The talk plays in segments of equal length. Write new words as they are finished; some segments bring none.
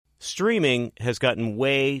Streaming has gotten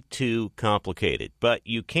way too complicated, but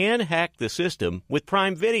you can hack the system with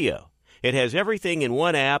Prime Video. It has everything in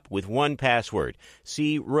one app with one password.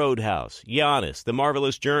 See Roadhouse, Giannis, The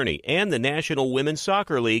Marvelous Journey, and the National Women's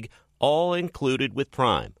Soccer League, all included with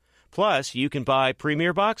Prime. Plus, you can buy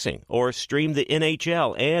Premier Boxing or stream the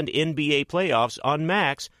NHL and NBA playoffs on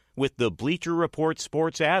Max with the Bleacher Report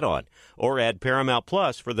Sports add-on, or add Paramount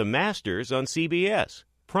Plus for the Masters on CBS.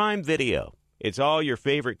 Prime Video. It's all your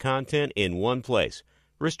favorite content in one place.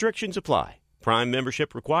 Restrictions apply. Prime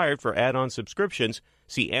membership required for add-on subscriptions.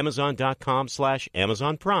 See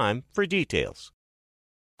Amazon.com/Amazon Prime for details.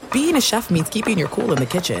 Being a chef means keeping your cool in the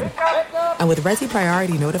kitchen. And with Resi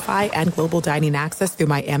Priority Notify and Global Dining Access through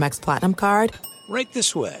my Amex Platinum card, right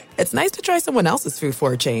this way. It's nice to try someone else's food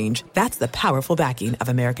for a change. That's the powerful backing of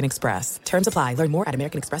American Express. Terms apply. Learn more at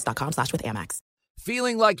americanexpress.com/withAmex.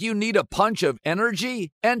 Feeling like you need a punch of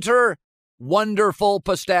energy? Enter Wonderful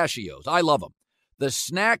Pistachios. I love them. The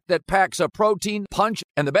snack that packs a protein punch,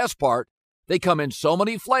 and the best part, they come in so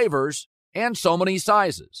many flavors and so many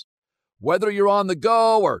sizes. Whether you're on the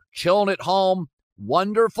go or chilling at home,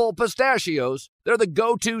 Wonderful Pistachios, they're the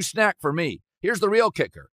go-to snack for me. Here's the real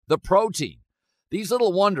kicker, the protein. These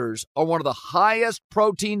little wonders are one of the highest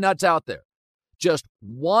protein nuts out there. Just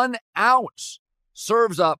 1 ounce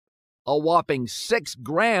serves up a whopping 6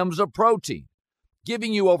 grams of protein,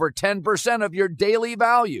 giving you over 10% of your daily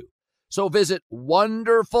value. So visit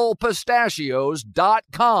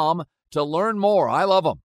wonderfulpistachios.com to learn more. I love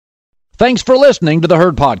them. Thanks for listening to the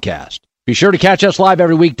Herd Podcast. Be sure to catch us live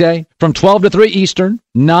every weekday from 12 to 3 Eastern,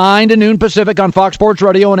 9 to noon Pacific on Fox Sports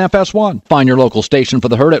Radio and FS1. Find your local station for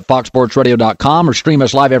the Herd at foxsportsradio.com or stream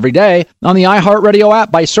us live every day on the iHeartRadio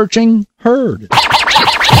app by searching Herd. Now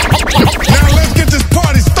let's get this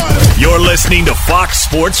party started. You're listening to Fox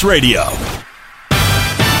Sports Radio.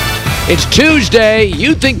 It's Tuesday.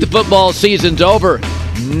 You think the football season's over?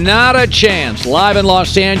 Not a chance. Live in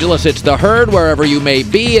Los Angeles, it's the Herd, wherever you may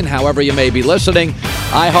be and however you may be listening.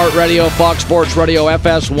 iHeartRadio, Fox Sports Radio,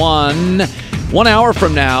 FS1. 1 hour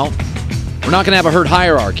from now, we're not going to have a Herd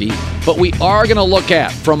hierarchy, but we are going to look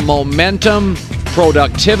at, from momentum,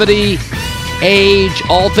 productivity, age,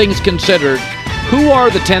 all things considered, who are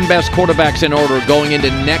the 10 best quarterbacks in order going into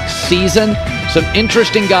next season. Some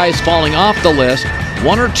interesting guys falling off the list.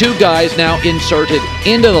 1 or 2 guys now inserted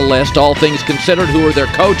into the list, all things considered. Who are their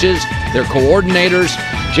coaches, their coordinators?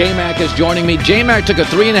 J-Mac is joining me. J-Mac took a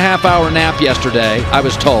 3.5-hour nap yesterday, I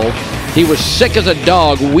was told. He was sick as a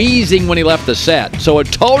dog, wheezing when he left the set. So a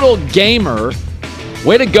total gamer.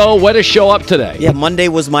 Way to go, way to show up today. Yeah, Monday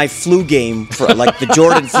was my flu game, for like the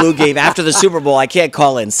Jordan flu game. After the Super Bowl, I can't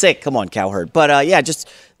call in sick. Come on, Cowherd. But yeah, just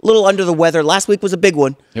a little under the weather. Last week was a big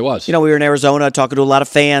one. It was. You know, we were in Arizona talking to a lot of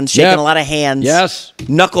fans, shaking a lot of hands. Yes.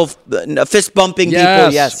 Fist bumping people.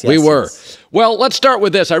 Yes, we were. Yes. Well, let's start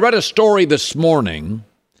with this. I read a story this morning.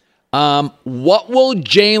 What will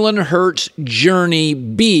Jalen Hurts' journey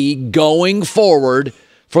be going forward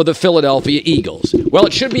for the Philadelphia Eagles? Well,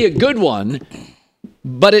 it should be a good one,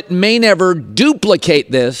 but it may never duplicate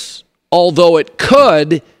this, although it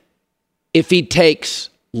could if he takes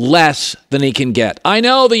less than he can get. I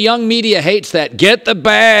know the young media hates that. Get the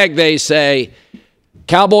bag, they say.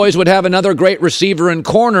 Cowboys would have another great receiver in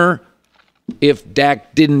corner if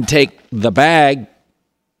Dak didn't take the bag.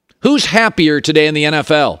 Who's happier today in the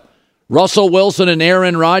NFL? Russell Wilson and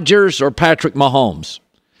Aaron Rodgers or Patrick Mahomes?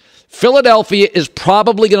 Philadelphia is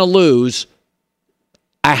probably going to lose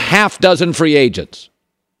a half dozen free agents.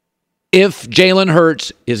 If Jalen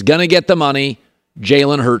Hurts is going to get the money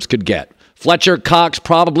Jalen Hurts could get. Fletcher Cox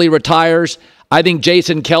probably retires. I think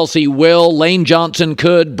Jason Kelce will. Lane Johnson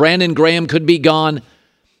could. Brandon Graham could be gone.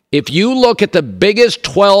 If you look at the biggest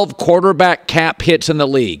 12 quarterback cap hits in the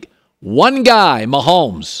league, one guy,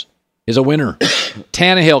 Mahomes, is a winner.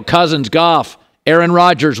 Tannehill, Cousins, Goff, Aaron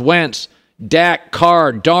Rodgers, Wentz, Dak,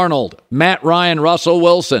 Carr, Darnold, Matt Ryan, Russell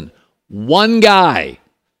Wilson. One guy,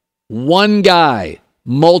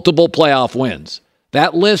 multiple playoff wins.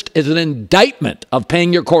 That list is an indictment of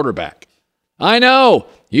paying your quarterback. I know,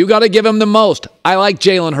 you got to give him the most. I like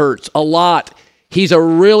Jalen Hurts a lot. He's a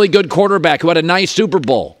really good quarterback who had a nice Super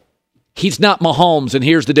Bowl. He's not Mahomes, and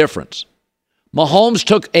here's the difference. Mahomes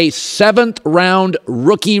took a 7th-round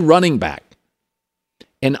rookie running back,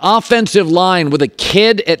 an offensive line with a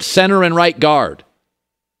kid at center and right guard,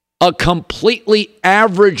 a completely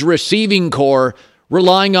average receiving core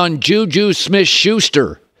relying on Juju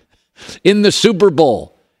Smith-Schuster in the Super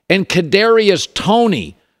Bowl, and Kadarius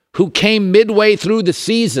Toney, who came midway through the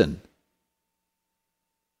season.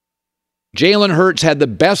 Jalen Hurts had the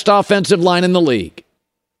best offensive line in the league,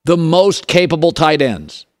 the most capable tight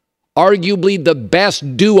ends, arguably the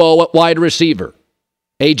best duo at wide receiver.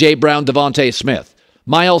 A.J. Brown, Devontae Smith.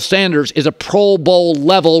 Miles Sanders is a Pro Bowl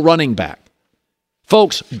level running back.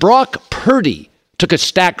 Folks, Brock Purdy took a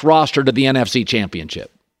stacked roster to the NFC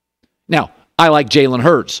Championship. Now, I like Jalen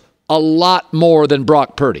Hurts a lot more than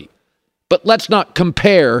Brock Purdy. But let's not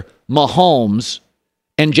compare Mahomes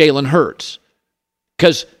and Jalen Hurts,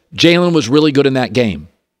 because Jalen was really good in that game.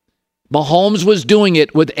 Mahomes was doing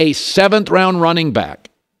it with a 7th-round running back,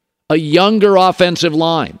 a younger offensive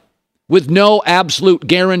line, with no absolute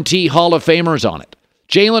guarantee Hall of Famers on it.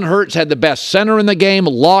 Jalen Hurts had the best center in the game,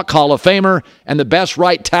 lock Hall of Famer, and the best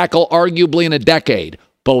right tackle arguably in a decade.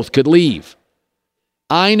 Both could leave.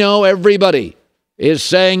 I know everybody is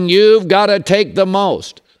saying you've got to take the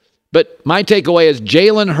most. But my takeaway is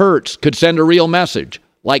Jalen Hurts could send a real message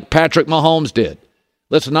like Patrick Mahomes did.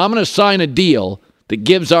 Listen, I'm going to sign a deal that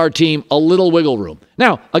gives our team a little wiggle room.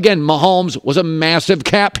 Now, again, Mahomes was a massive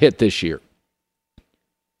cap hit this year.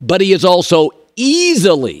 But he is also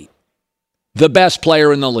easily the best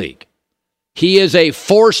player in the league. He is a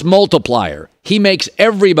force multiplier. He makes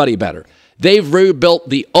everybody better. They've rebuilt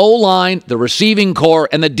the O-line, the receiving core,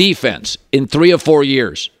 and the defense in 3 or 4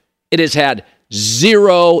 years. It has had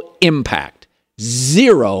zero impact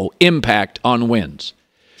on wins.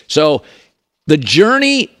 So the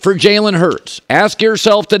journey for Jalen Hurts, ask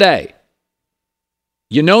yourself today,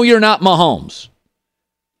 you know you're not Mahomes.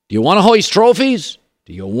 Do you want to hoist trophies?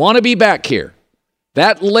 Do you want to be back here?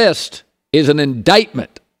 That list is an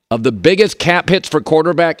indictment of the biggest cap hits for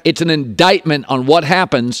quarterback. It's an indictment on what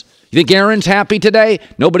happens. You think Aaron's happy today?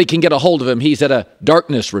 Nobody can get a hold of him. He's at a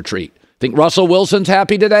darkness retreat. Think Russell Wilson's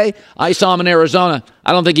happy today? I saw him in Arizona.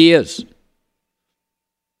 I don't think he is.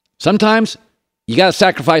 Sometimes you got to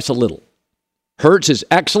sacrifice a little. Hurts is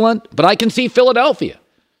excellent, but I can see Philadelphia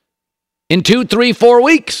in 2, 3, 4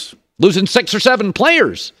 weeks losing 6 or 7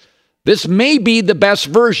 players. This may be the best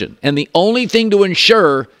version, and the only thing to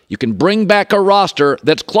ensure you can bring back a roster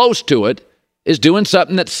that's close to it is doing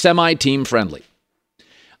something that's semi-team friendly.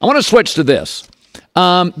 I want to switch to this.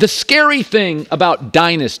 The scary thing about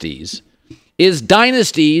dynasties is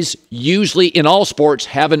dynasties usually in all sports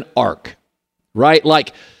have an arc, right?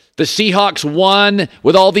 Like the Seahawks won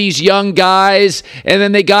with all these young guys, and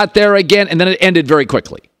then they got there again, and then it ended very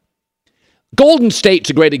quickly. Golden State's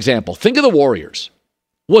a great example. Think of the Warriors.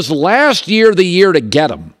 Was last year the year to get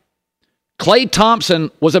them? Klay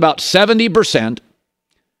Thompson was about 70%.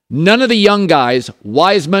 None of the young guys,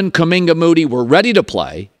 Wiseman, Kuminga, Moody, were ready to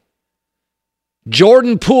play.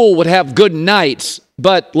 Jordan Poole would have good nights,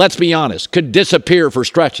 but let's be honest, could disappear for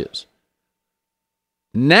stretches.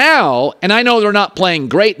 Now, and I know they're not playing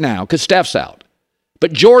great now because Steph's out,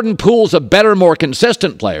 but Jordan Poole's a better, more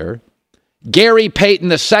consistent player. Gary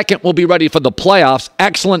Payton II will be ready for the playoffs.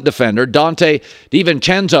 Excellent defender. Dante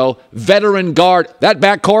DiVincenzo, veteran guard. That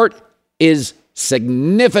backcourt is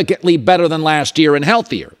significantly better than last year and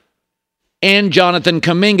healthier. And Jonathan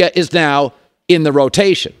Kuminga is now in the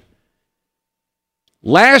rotation.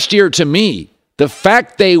 Last year, to me, the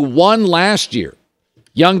fact they won last year,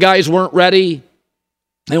 young guys weren't ready.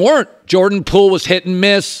 They weren't. Jordan Poole was hit and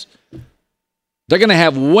miss. They're going to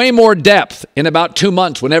have way more depth in about 2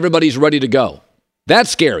 months when everybody's ready to go. That's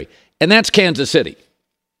scary. And that's Kansas City.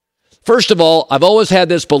 First of all, I've always had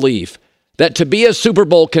this belief that to be a Super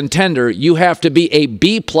Bowl contender, you have to be a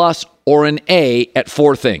B+ or an A at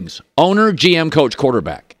 4 things. Owner, GM, coach,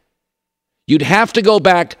 quarterback. You'd have to go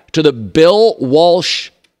back to the Bill Walsh,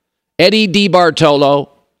 Eddie DeBartolo,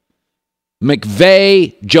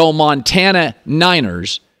 McVay, Joe Montana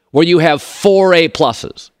Niners, where you have 4 A+.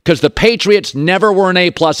 Because the Patriots never were an A+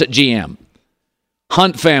 at GM.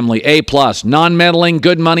 Hunt family, A+. Non-meddling,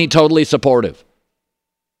 good money, totally supportive.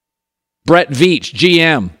 Brett Veach,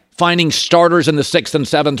 GM, finding starters in the 6th and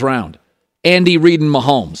 7th round. Andy Reid and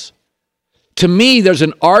Mahomes. To me, there's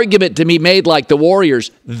an argument to be made like the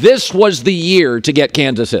Warriors. This was the year to get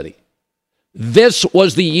Kansas City. This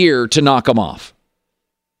was the year to knock them off.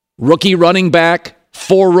 Rookie running back,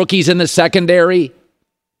 4 rookies in the secondary.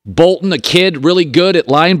 Bolton, a kid, really good at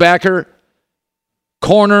linebacker.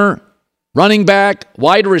 Corner, running back,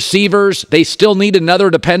 wide receivers. They still need another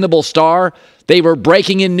dependable star. They were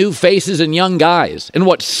breaking in new faces and young guys. And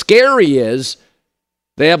what's scary is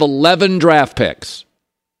they have 11 draft picks.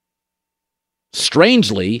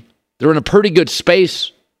 Strangely, they're in a pretty good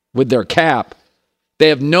space with their cap. They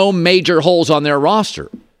have no major holes on their roster.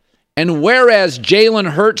 And whereas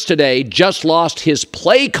Jalen Hurts today just lost his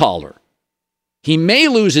play caller, he may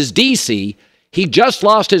lose his DC. He just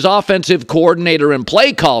lost his offensive coordinator and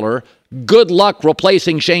play caller. Good luck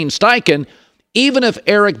replacing Shane Steichen. Even if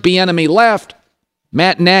Eric Bieniemy left,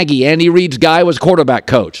 Matt Nagy, Andy Reid's guy, was quarterback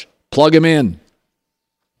coach. Plug him in.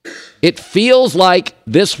 It feels like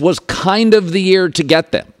this was kind of the year to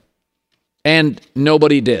get them, and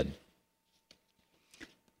nobody did.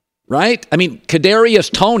 Right? I mean, Kadarius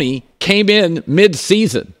Toney came in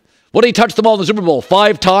mid-season. What did he touch the ball in the Super Bowl?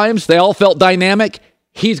 5 times? They all felt dynamic.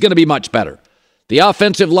 He's going to be much better. The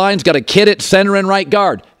offensive line's got a kid at center and right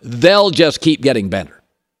guard. They'll just keep getting better.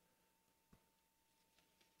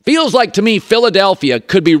 Feels like to me Philadelphia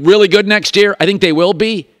could be really good next year. I think they will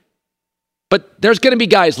be. But there's going to be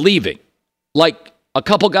guys leaving, like a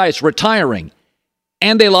couple guys retiring,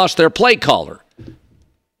 and they lost their play caller.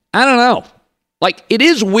 I don't know. Like, it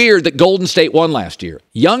is weird that Golden State won last year.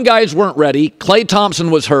 Young guys weren't ready. Klay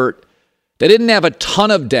Thompson was hurt. They didn't have a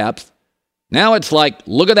ton of depth. Now it's like,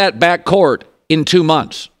 look at that backcourt in 2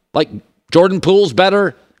 months. Like, Jordan Poole's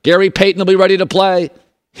better. Gary Payton will be ready to play.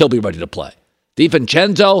 He'll be ready to play.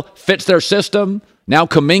 DiVincenzo fits their system. Now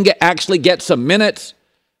Kuminga actually gets some minutes.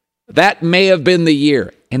 That may have been the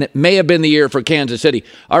year, and it may have been the year for Kansas City.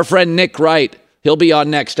 Our friend Nick Wright, he'll be on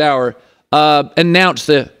next hour, announced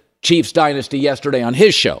the Chiefs dynasty yesterday on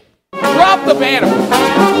his show. Drop the banner.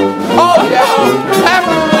 Oh, yeah. Have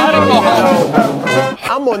everybody go home.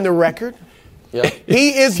 I'm on the record. Yeah.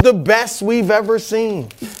 He is the best we've ever seen.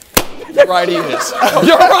 You're right, he is.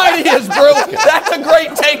 You're right, he is, Drew. That's a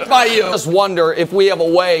great take by you. I just wonder if we have a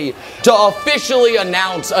way to officially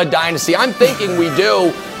announce a dynasty. I'm thinking we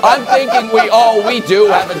do. I'm thinking we do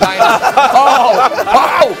have a dynasty.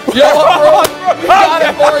 You know what, Drew? We got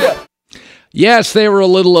it for you. Yes, they were a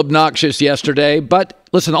little obnoxious yesterday, but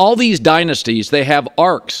listen, all these dynasties, they have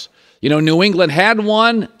arcs. You know, New England had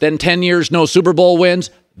one, then 10 years, no Super Bowl wins.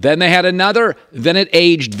 Then they had another. Then it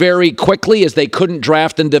aged very quickly as they couldn't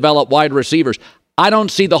draft and develop wide receivers. I don't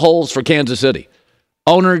see the holes for Kansas City.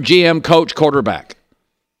 Owner, GM, coach, quarterback.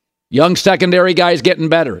 Young secondary guys getting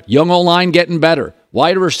better. Young O-line getting better.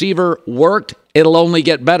 Wide receiver worked. It'll only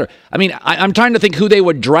get better. I mean, I'm trying to think who they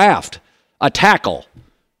would draft. A tackle.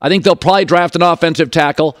 I think they'll probably draft an offensive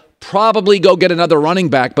tackle, probably go get another running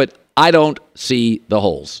back, but I don't see the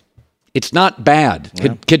holes. It's not bad.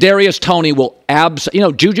 Yeah. Kadarius Toney will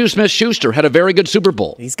Juju Smith-Schuster had a very good Super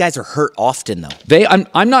Bowl. These guys are hurt often, though.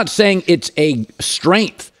 I'm not saying it's a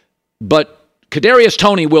strength, but Kadarius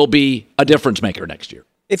Toney will be a difference maker next year.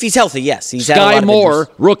 If he's healthy, yes. He's Sky Moore,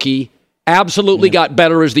 rookie, absolutely got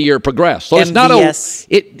better as the year progressed. So MVS.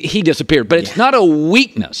 it's not he disappeared, but it's not a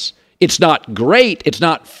weakness. It's not great. It's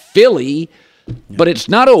not Philly, but it's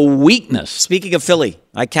not a weakness. Speaking of Philly,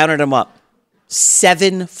 I counted them up.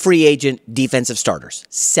 7 free agent defensive starters.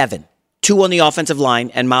 7. 2 on the offensive line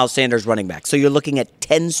and Miles Sanders running back. So you're looking at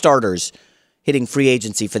 10 starters hitting free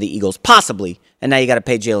agency for the Eagles, possibly, and now you got to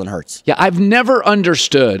pay Jalen Hurts. Yeah, I've never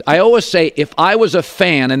understood. I always say if I was a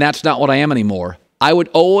fan, and that's not what I am anymore, I would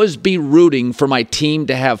always be rooting for my team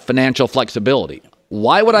to have financial flexibility.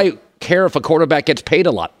 Why would I care if a quarterback gets paid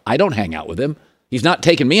a lot? I don't hang out with him. He's not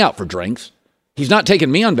taking me out for drinks. He's not taking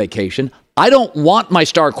me on vacation. I don't want my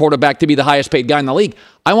star quarterback to be the highest paid guy in the league.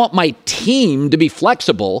 I want my team to be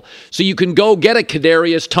flexible so you can go get a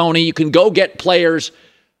Kadarius Toney. You can go get players.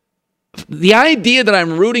 The idea that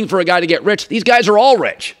I'm rooting for a guy to get rich, these guys are all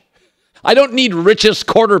rich. I don't need richest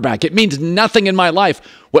quarterback. It means nothing in my life.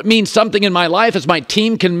 What means something in my life is my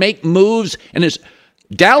team can make moves. And is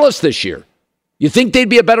Dallas this year, you think they'd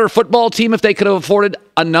be a better football team if they could have afforded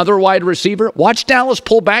another wide receiver? Watch Dallas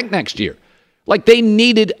pull back next year. Like they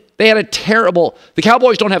had a terrible, the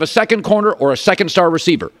Cowboys don't have a second corner or a second star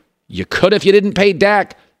receiver. You could if you didn't pay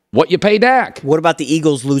Dak what you pay Dak. What about the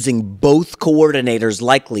Eagles losing both coordinators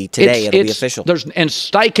likely today? It'll be official. And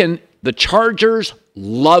Steichen, the Chargers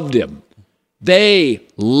loved him. They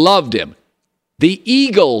loved him. The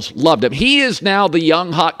Eagles loved him. He is now the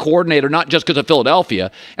young, hot coordinator, not just because of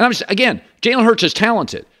Philadelphia. And again, Jalen Hurts is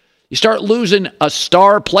talented. You start losing a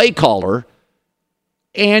star play caller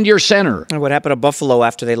and your center. And what happened to Buffalo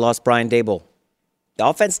after they lost Brian Daboll? The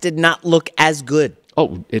offense did not look as good.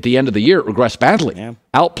 Oh, at the end of the year, it regressed badly. Yeah.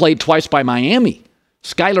 Outplayed twice by Miami.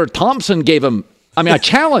 Skylar Thompson gave him, a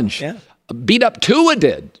challenge. Yeah. Beat up Tua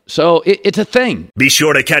did. So it's a thing. Be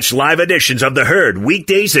sure to catch live editions of The Herd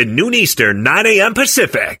weekdays at noon Eastern, 9 a.m.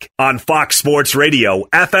 Pacific on Fox Sports Radio,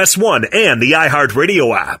 FS1, and the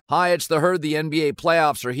iHeartRadio app. Hi, it's The Herd. The NBA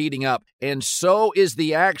playoffs are heating up, and so is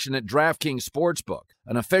the action at DraftKings Sportsbook,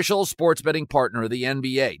 an official sports betting partner of the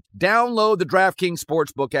NBA. Download the DraftKings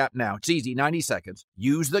Sportsbook app now. It's easy, 90 seconds.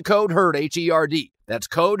 Use the code HERD, H-E-R-D. That's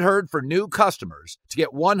code HERD for new customers to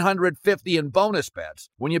get $150 in bonus bets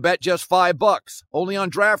when you bet just $5. Only on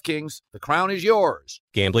DraftKings. The crown is yours.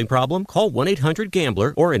 Gambling problem? Call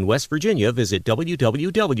 1-800-GAMBLER or in West Virginia, visit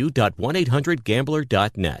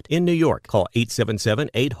www.1800gambler.net. In New York, call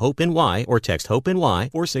 877-8-HOPE-NY or text HOPE-NY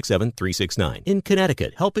 467-369. In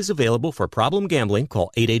Connecticut, help is available for problem gambling.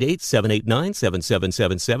 Call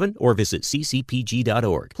 888-789-7777 or visit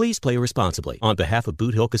ccpg.org. Please play responsibly. On behalf of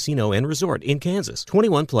Boot Hill Casino and Resort in Kansas.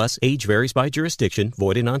 21 plus, age varies by jurisdiction,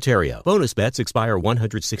 void in Ontario. Bonus bets expire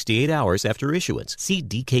 168 hours after issuance. See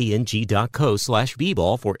dkng.co/bball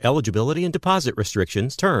for eligibility and deposit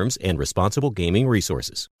restrictions, terms, and responsible gaming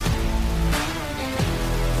resources.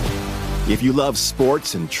 If you love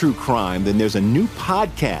sports and true crime, then there's a new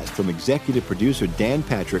podcast from executive producer Dan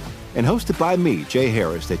Patrick and hosted by me, Jay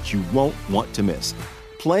Harris, that you won't want to miss.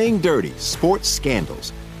 Playing Dirty: Sports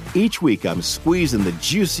Scandals. Each week, I'm squeezing the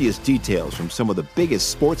juiciest details from some of the biggest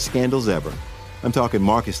sports scandals ever. I'm talking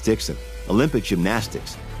Marcus Dixon, Olympic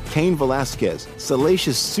gymnastics, Cain Velasquez,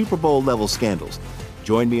 salacious Super Bowl-level scandals.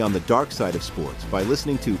 Join me on the dark side of sports by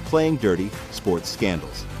listening to Playing Dirty: Sports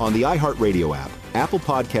Scandals on the iHeartRadio app, Apple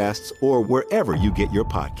Podcasts, or wherever you get your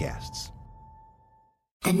podcasts.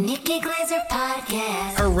 The Nikki Glaser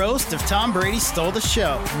Podcast. Her roast of Tom Brady stole the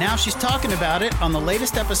show. Now she's talking about it on the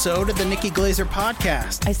latest episode of the Nikki Glaser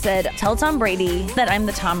Podcast. I said, tell Tom Brady that I'm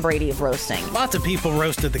the Tom Brady of roasting. Lots of people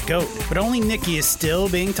roasted the GOAT, but only Nikki is still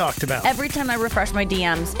being talked about. Every time I refresh my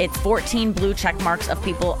DMs, it's 14 blue check marks of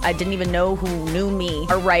people I didn't even know who knew me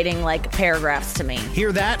are writing like paragraphs to me.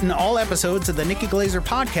 Hear that in all episodes of the Nikki Glaser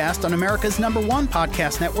Podcast on America's #1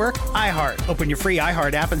 podcast network, iHeart. Open your free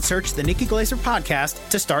iHeart app and search the Nikki Glaser Podcast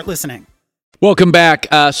to start listening. Welcome back.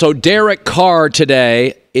 So Derek Carr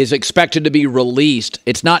today is expected to be released.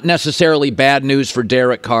 It's not necessarily bad news for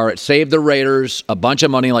Derek Carr. It saved the Raiders a bunch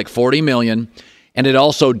of money, like $40 million. And it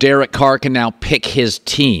also, Derek Carr can now pick his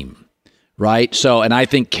team, right? So, and I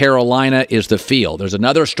think Carolina is the field. There's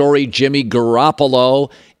another story, Jimmy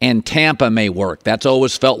Garoppolo and Tampa may work. That's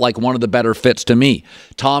always felt like one of the better fits to me.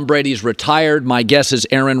 Tom Brady's retired. My guess is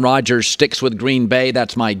Aaron Rodgers sticks with Green Bay.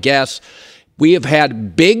 That's my guess. We have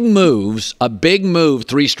had big moves, a big move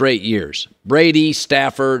 3 straight years. Brady,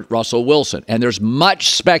 Stafford, Russell Wilson. And there's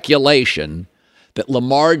much speculation that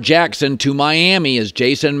Lamar Jackson to Miami, as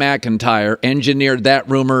Jason McIntyre engineered that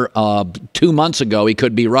rumor 2 months ago. He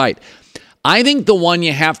could be right. I think the one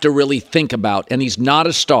you have to really think about, and he's not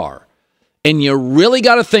a star, and you really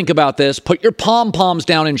got to think about this, put your pom-poms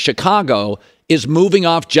down in Chicago, is moving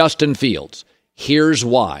off Justin Fields. Here's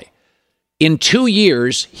why. In 2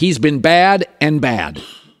 years, he's been bad and bad.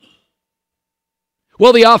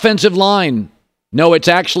 Well, the offensive line, no, it's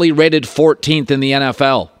actually rated 14th in the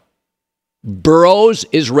NFL. Burrows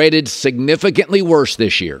is rated significantly worse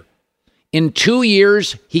this year. In 2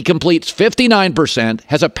 years, he completes 59%,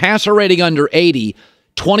 has a passer rating under 80,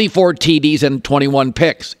 24 TDs and 21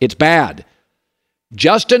 picks. It's bad.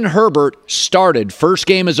 Justin Herbert started first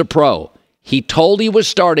game as a pro. He told he was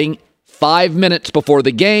starting 5 minutes before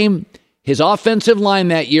the game. His offensive line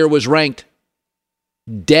that year was ranked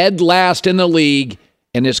dead last in the league,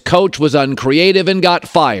 and his coach was uncreative and got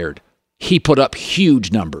fired. He put up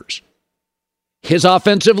huge numbers. His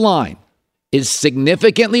offensive line is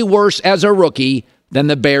significantly worse as a rookie than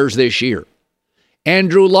the Bears this year.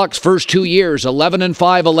 Andrew Luck's first 2 years,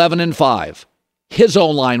 11-5, 11-5. His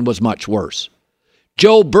O-line was much worse.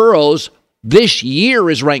 Joe Burrow's this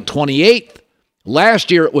year is ranked 28th.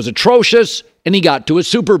 Last year it was atrocious, and he got to a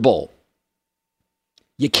Super Bowl.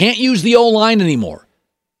 You can't use the O-line anymore.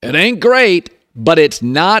 It ain't great, but it's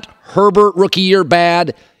not Herbert rookie year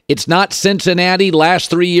bad. It's not Cincinnati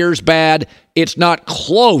last 3 years bad. It's not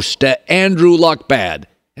close to Andrew Luck bad.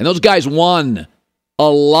 And those guys won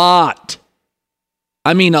a lot.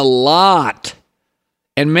 I mean, a lot.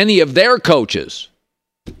 And many of their coaches,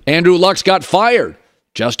 Andrew Luck's got fired.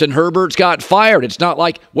 Justin Herbert's got fired. It's not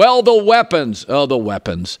like, well, the weapons. Oh, the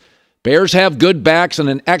weapons. Bears have good backs and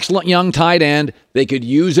an excellent young tight end. They could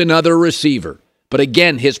use another receiver. But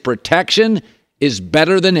again, his protection is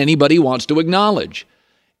better than anybody wants to acknowledge.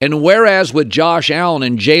 And whereas with Josh Allen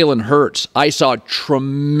and Jalen Hurts, I saw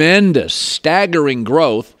tremendous, staggering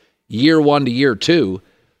growth year 1 to year 2,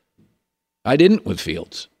 I didn't with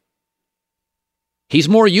Fields. He's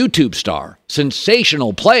more YouTube star.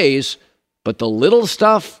 Sensational plays, but the little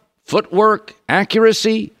stuff, footwork,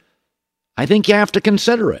 accuracy, I think you have to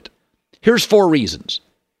consider it. Here's 4 reasons.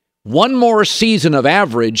 1 more season of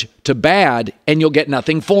average to bad, and you'll get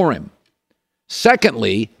nothing for him.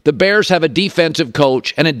 Secondly, the Bears have a defensive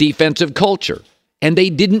coach and a defensive culture, and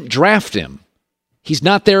they didn't draft him. He's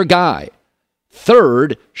not their guy.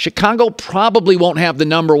 Third, Chicago probably won't have the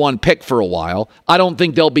number 1 pick for a while. I don't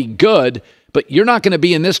think they'll be good, but you're not going to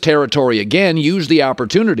be in this territory again. Use the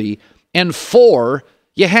opportunity. And 4,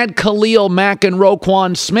 You had Khalil Mack and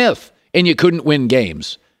Roquan Smith, and you couldn't win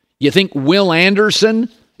games. You think Will Anderson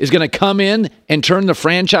is going to come in and turn the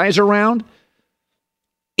franchise around?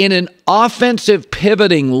 In an offensive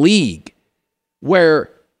pivoting league where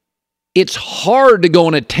it's hard to go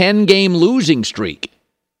on a 10-game losing streak.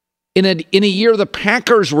 In a year the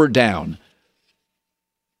Packers were down.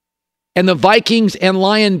 And the Vikings and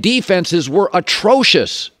Lion defenses were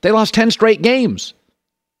atrocious. They lost 10 straight games.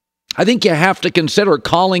 I think you have to consider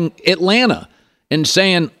calling Atlanta and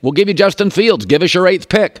saying, we'll give you Justin Fields. Give us your 8th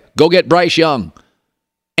pick. Go get Bryce Young.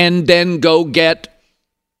 And then go get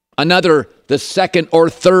the 2nd or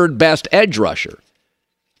 3rd best edge rusher.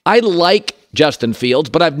 I like Justin Fields,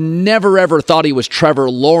 but I've never, ever thought he was Trevor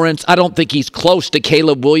Lawrence. I don't think he's close to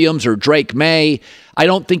Caleb Williams or Drake May. I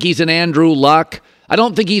don't think he's an Andrew Luck. I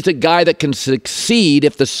don't think he's a guy that can succeed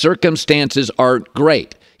if the circumstances aren't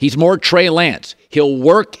great. He's more Trey Lance. He'll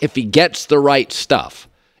work if he gets the right stuff.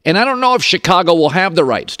 And I don't know if Chicago will have the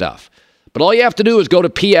right stuff. But all you have to do is go to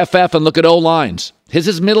PFF and look at O-lines. His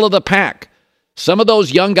is middle of the pack. Some of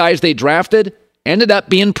those young guys they drafted ended up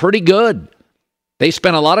being pretty good. They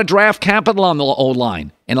spent a lot of draft capital on the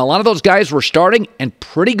O-line. And a lot of those guys were starting and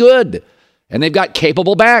pretty good. And they've got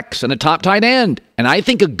capable backs and a top tight end. And I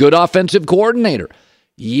think a good offensive coordinator.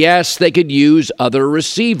 Yes, they could use other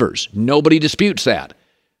receivers. Nobody disputes that.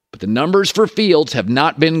 But the numbers for Fields have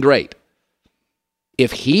not been great.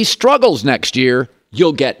 If he struggles next year,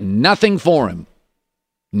 you'll get nothing for him.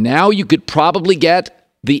 Now you could probably get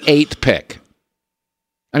the 8th pick.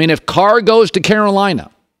 I mean, if Carr goes to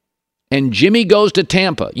Carolina and Jimmy goes to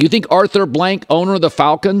Tampa, you think Arthur Blank, owner of the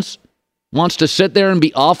Falcons, wants to sit there and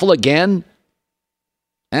be awful again?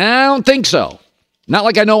 I don't think so. Not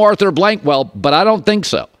like I know Arthur Blank well, but I don't think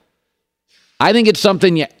so. I think it's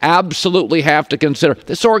something you absolutely have to consider.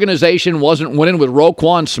 This organization wasn't winning with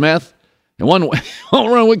Roquan Smith. It wasn't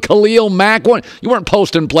winning with Khalil Mack. You weren't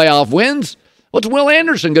posting playoff wins. What's Will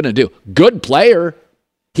Anderson going to do? Good player.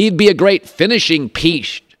 He'd be a great finishing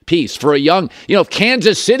piece for a young, if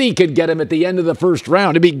Kansas City could get him at the end of the first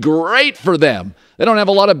round, it'd be great for them. They don't have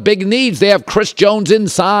a lot of big needs. They have Chris Jones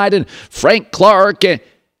inside and Frank Clark.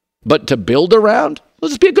 But to build around,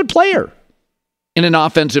 let's just be a good player in an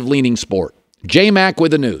offensive-leaning sport. J-Mac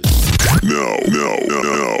with the news. No.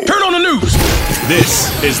 Turn on the news.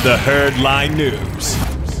 This is the Herd Line News.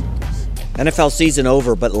 NFL season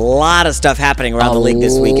over, but a lot of stuff happening around the league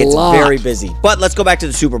this week. It's very busy. But let's go back to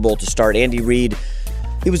the Super Bowl to start. Andy Reid,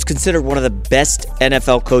 he was considered one of the best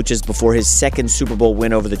NFL coaches before his 2nd Super Bowl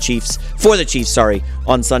win over the Chiefs,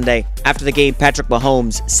 on Sunday. After the game, Patrick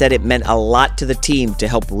Mahomes said it meant a lot to the team to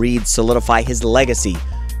help Reid solidify his legacy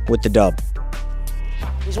with the dub.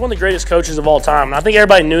 He's one of the greatest coaches of all time, and I think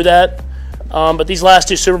everybody knew that. But these last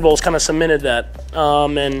 2 Super Bowls kind of cemented that.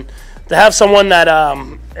 And to have someone that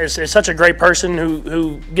is such a great person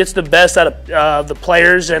who gets the best out of the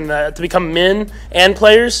players and to become men and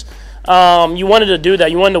players, you wanted to do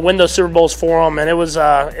that. You wanted to win those Super Bowls for them, and it was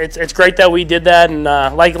it's great that we did that. And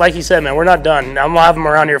like he said, man, we're not done. I'm gonna have him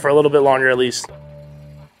around here for a little bit longer at least.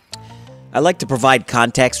 I like to provide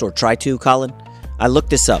context, or try to, Colin. I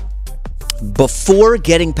looked this up. Before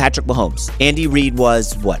getting Patrick Mahomes, Andy Reid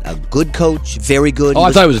was, a good coach? Very good?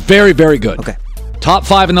 I thought he was very, very good. Okay. Top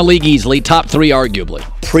 5 in the league easily, top 3 arguably.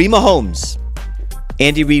 Pre-Mahomes,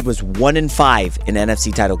 Andy Reid was 1-5 in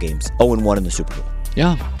NFC title games, 0-1 in the Super Bowl.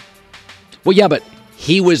 Yeah. Well, yeah, but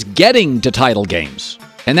he was getting to title games.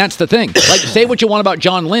 And that's the thing. Say what you want about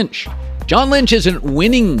John Lynch. John Lynch isn't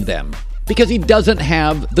winning them because he doesn't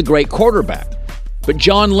have the great quarterback. But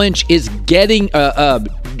John Lynch is getting,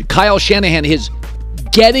 Kyle Shanahan is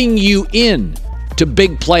getting you in to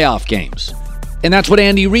big playoff games. And that's what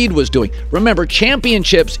Andy Reid was doing. Remember,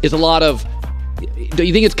 championships is a lot of, do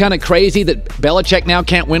you think it's kind of crazy that Belichick now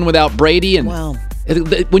can't win without Brady? And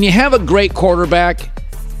when you have a great quarterback,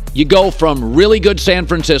 you go from really good San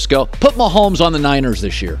Francisco, put Mahomes on the Niners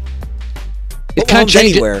this year. It kind of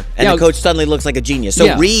anywhere, and the coach suddenly looks like a genius.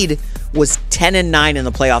 So Reid was 10-9 in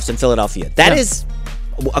the playoffs in Philadelphia. That is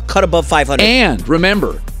a cut above 500. And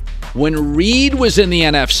remember, when Reid was in the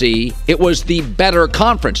NFC, it was the better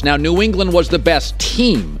conference. Now, New England was the best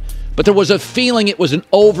team, but there was a feeling it was an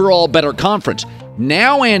overall better conference.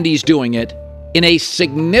 Now Andy's doing it in a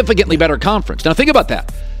significantly better conference. Now, think about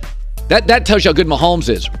that. That tells you how good Mahomes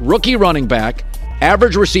is. Rookie running back,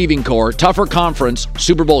 average receiving core, tougher conference,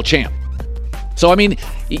 Super Bowl champ. So, I mean,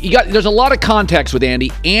 there's a lot of context with Andy.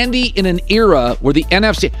 Andy in an era where the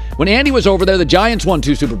NFC, when Andy was over there, the Giants won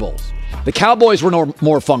 2 Super Bowls. The Cowboys were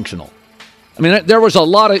more functional. I mean, there was a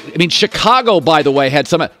lot of. I mean, Chicago, by the way, had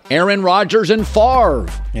some Aaron Rodgers and Favre.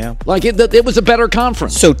 Yeah, like it was a better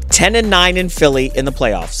conference. So 10-9 in Philly in the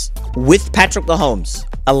playoffs with Patrick Mahomes,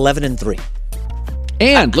 11-3.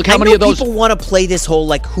 And look how many of those people want to play this whole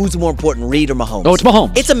like who's more important, Reed or Mahomes? No, it's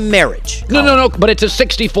Mahomes. It's a marriage. No, but it's a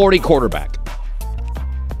 60-40 quarterback.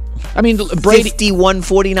 I mean, Brady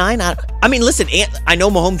 51-49. I mean, listen, I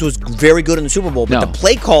know Mahomes was very good in the Super Bowl, but the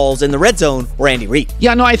play calls in the red zone were Andy Reid.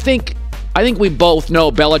 Yeah, no, I think we both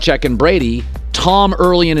know Belichick and Brady. Tom,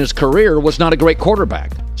 early in his career, was not a great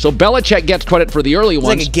quarterback. So Belichick gets credit for the early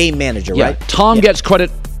ones. He's like a game manager, right? Tom gets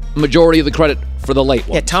majority of the credit for the late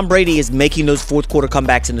ones. Yeah, Tom Brady is making those fourth quarter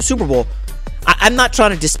comebacks in the Super Bowl. I'm not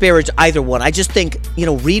trying to disparage either one. I just think,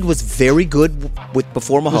 Reed was very good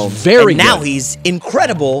before Mahomes. And now he's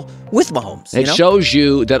incredible with Mahomes. It shows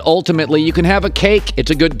you that ultimately you can have a cake.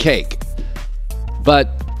 It's a good cake. But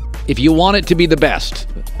if you want it to be the best,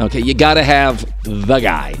 okay, you got to have the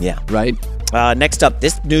guy. Yeah. Right? Next up,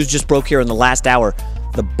 this news just broke here in the last hour.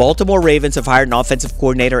 The Baltimore Ravens have hired an offensive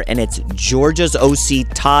coordinator, and it's Georgia's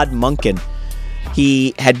OC, Todd Monken.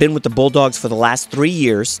 He had been with the Bulldogs for the last 3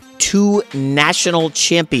 years, 2 national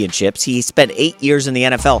championships. He spent 8 years in the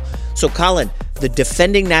NFL. So, Colin, the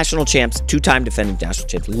defending national champs, 2-time defending national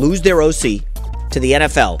champs, lose their OC to the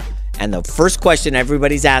NFL. And the first question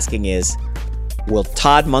everybody's asking is, will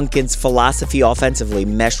Todd Monken's philosophy offensively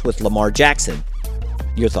mesh with Lamar Jackson?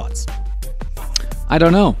 Your thoughts? I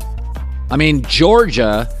don't know. I mean,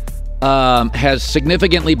 Georgia has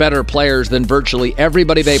significantly better players than virtually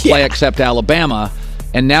everybody they play except Alabama.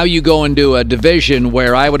 And now you go into a division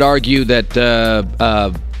where I would argue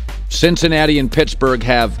that Cincinnati and Pittsburgh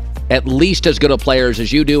have at least as good of players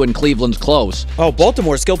as you do, and Cleveland's close. Oh,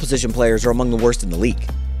 Baltimore's skill position players are among the worst in the league.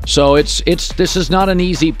 So this is not an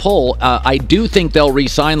easy pull. I do think they'll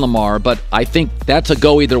re-sign Lamar, but I think that's a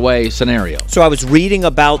go-either-way scenario. So I was reading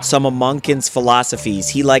about some of Monken's philosophies.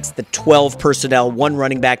 He likes the 12 personnel, 1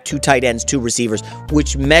 running back, 2 tight ends, 2 receivers,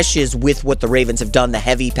 which meshes with what the Ravens have done, the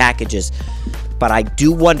heavy packages. But I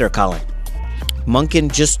do wonder, Colin,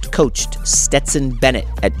 Monken just coached Stetson Bennett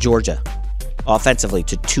at Georgia offensively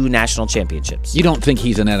to 2 national championships. You don't think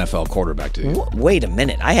he's an NFL quarterback, do you? Wait a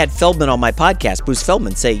minute. I had Feldman on my podcast, Bruce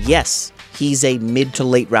Feldman, say, yes, he's a mid to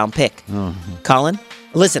late round pick. Colin,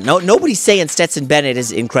 listen, nobody's saying Stetson Bennett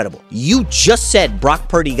is incredible. You just said Brock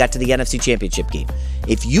Purdy got to the NFC Championship game.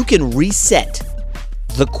 If you can reset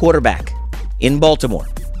the quarterback in Baltimore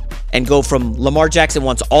and go from Lamar Jackson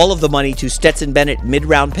wants all of the money to Stetson Bennett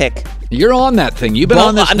mid-round pick. You're on that thing. You've been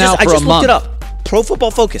on this now for a month. I just looked it up. Pro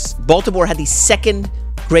Football Focus. Baltimore had the 2nd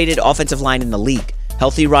graded offensive line in the league.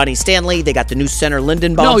 Healthy Ronnie Stanley. They got the new center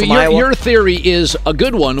Lindenbaum from Iowa. Your theory is a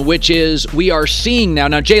good one, which is we are seeing now.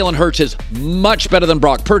 Now, Jalen Hurts is much better than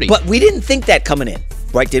Brock Purdy. But we didn't think that coming in,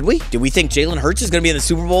 right? Did we? Did we think Jalen Hurts is going to be in the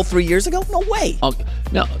Super Bowl 3 years ago? No way.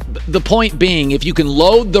 No. The point being, if you can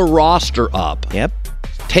load the roster up,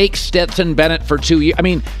 take Stetson Bennett for 2 years. I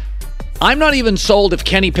mean, I'm not even sold if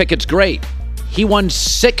Kenny Pickett's great. He won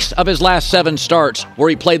 6 of his last 7 starts where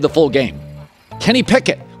he played the full game. Kenny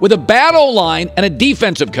Pickett with a bad O-line and a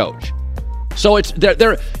defensive coach. So it's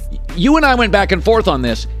there. You and I went back and forth on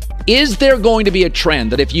this. Is there going to be a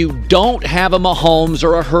trend that if you don't have a Mahomes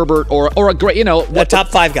or a Herbert or a great, a top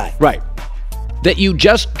 5 guy, right, that you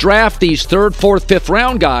just draft these 3rd, 4th, 5th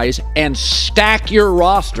round guys and stack your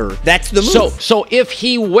roster? That's the move. So if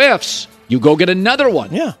he whiffs, you go get another one.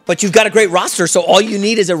 Yeah. But you've got a great roster, so all you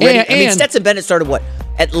need is a ready... Stetson Bennett started what?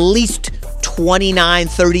 At least 29,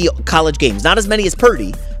 30 college games. Not as many as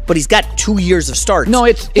Purdy, but he's got 2 years of starts. No,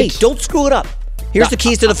 Hey, don't screw it up. Here's the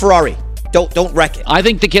keys to the Ferrari. Don't wreck it. I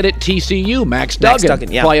think the kid at TCU, Max Duggan,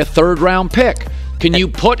 by a 3rd round pick. Can you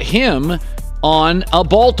put him on a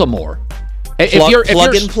Baltimore?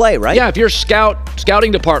 Plug and play, right? Yeah, if your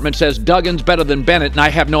scouting department says Duggan's better than Bennett, and I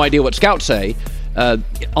have no idea what scouts say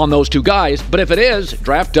on those 2 guys, but if it is,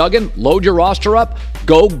 draft Duggan, load your roster up,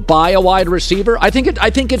 go buy a wide receiver. I think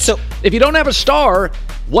it's so, if you don't have a star,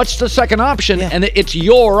 what's the second option? Yeah. And it's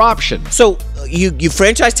your option. So you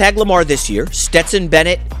franchise tag Lamar this year. Stetson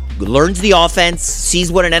Bennett learns the offense,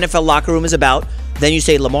 sees what an NFL locker room is about. Then you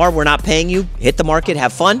say, Lamar, we're not paying you. Hit the market,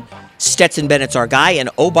 have fun. Stetson Bennett's our guy. And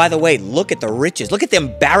oh, by the way, look at the riches. Look at the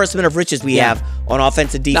embarrassment of riches we have on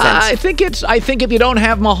offense and defense. I think if you don't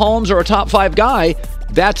have Mahomes or a top 5 guy,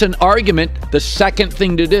 that's an argument. The second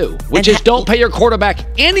thing to do, which is don't pay your quarterback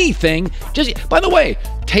anything. Just by the way,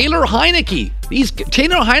 Taylor Heineke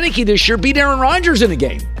this year beat Aaron Rodgers in a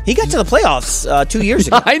game. He got to the playoffs 2 years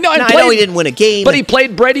ago. I know. I know he didn't win a game, but he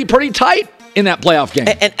played Brady pretty tight in that playoff game.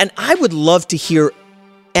 And I would love to hear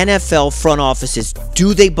NFL front offices,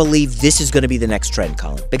 do they believe this is going to be the next trend,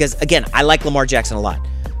 Colin? Because, again, I like Lamar Jackson a lot.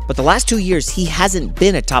 But the last 2 years, he hasn't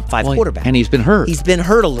been a top 5 quarterback. And he's been hurt. He's been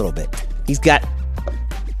hurt a little bit. He's got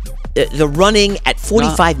the running at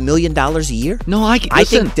 $45 million a year. No, I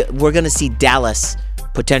think that we're going to see Dallas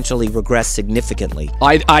potentially regress significantly.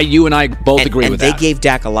 You and I both agree with that. And they gave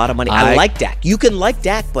Dak a lot of money. I like Dak. You can like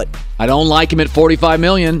Dak, but I don't like him at $45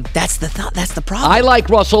 million. That's the problem. I like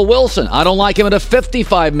Russell Wilson. I don't like him at a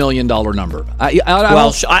 $55 million number.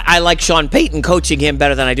 I like Sean Payton coaching him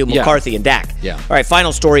better than I do McCarthy and Dak. Yeah. All right,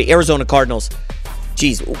 final story. Arizona Cardinals.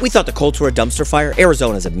 Geez, we thought the Colts were a dumpster fire.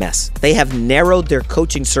 Arizona's a mess. They have narrowed their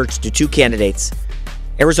coaching search to 2 candidates.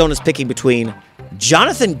 Arizona's picking between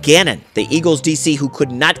Jonathan Gannon, the Eagles DC, who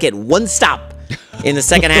could not get one stop in the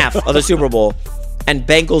second half of the Super Bowl, and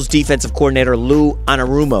Bengals defensive coordinator Lou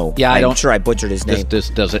Anarumo. Yeah, I'm sure I butchered his name. This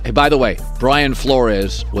doesn't. Hey, by the way, Brian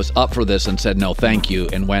Flores was up for this and said no, thank you,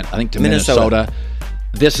 and went, I think, to Minnesota.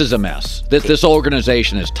 This is a mess. This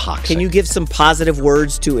organization is toxic. Can you give some positive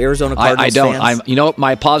words to Arizona Cardinals I don't. fans? You know what?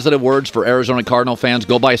 My positive words for Arizona Cardinal fans: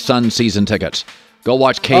 go buy Suns season tickets. Go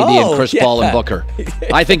watch KD and Chris Paul and Booker.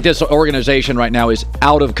 I think this organization right now is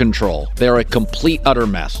out of control. They're a complete, utter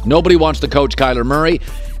mess. Nobody wants to coach Kyler Murray,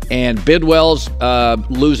 and Bidwell's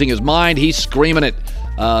losing his mind. He's screaming at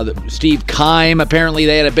Steve Keim. Apparently,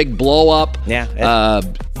 they had a big blow-up. Yeah.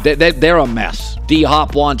 They're a mess.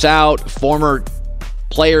 D-Hop wants out. Former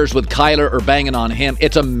players with Kyler are banging on him.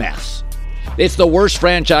 It's a mess. It's the worst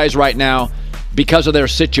franchise right now. Because of their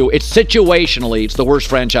situationally, it's the worst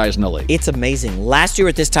franchise in the league. It's amazing. Last year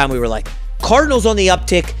at this time, we were like, Cardinals on the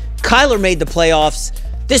uptick. Kyler made the playoffs.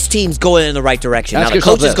 This team's going in the right direction. Now the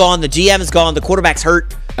coach is gone, the GM is gone, the quarterback's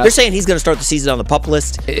hurt. They're saying he's going to start the season on the PUP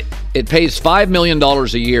list. It pays $5 million a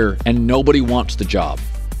year, and nobody wants the job.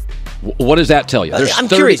 What does that tell you? I'm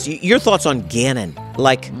curious. Your thoughts on Gannon?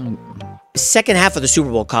 Like, second half of the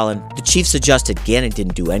Super Bowl, Colin, the Chiefs adjusted. Gannon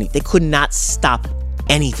didn't do anything. They could not stop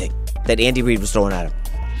anything that Andy Reid was throwing at him.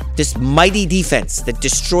 This mighty defense that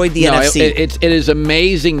destroyed the NFC. It is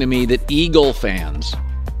amazing to me that Eagle fans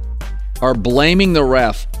are blaming the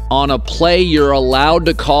ref on a play you're allowed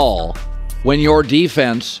to call when your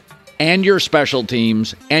defense and your special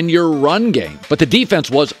teams and your run game. But the defense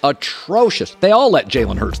was atrocious. They all let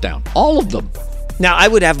Jalen Hurts down. All of them. Now, I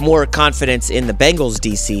would have more confidence in the Bengals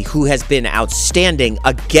DC, who has been outstanding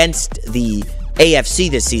against the AFC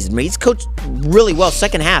this season. I mean, he's coached really well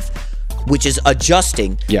second half, which is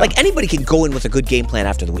adjusting. Yeah. Like, anybody can go in with a good game plan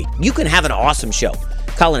after the week. You can have an awesome show.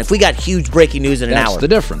 Colin, if we got huge breaking news in an hour, that's the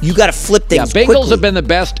difference. You got to flip things Bengals quickly. have been the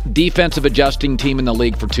best defensive adjusting team in the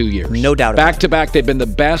league for 2 years. No doubt about it. Back to back, they've been the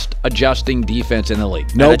best adjusting defense in the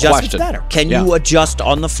league. No question. Better. Can you adjust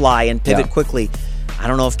on the fly and pivot quickly? I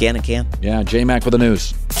don't know if Gannon can. Yeah, J-Mac with the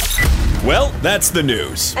news. Well, that's the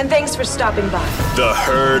news. And thanks for stopping by. The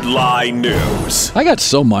Herd Lie News. I got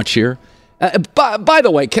so much here. By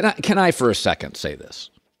the way, can I for a second say this?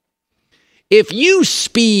 If you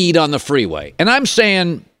speed on the freeway, and I'm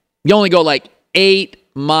saying you only go like 8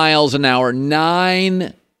 miles an hour,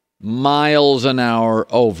 9 miles an hour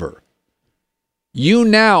over, you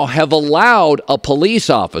now have allowed a police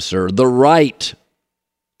officer the right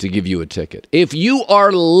to give you a ticket. If you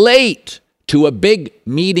are late to a big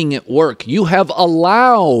meeting at work, you have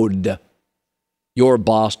allowed your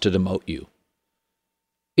boss to demote you.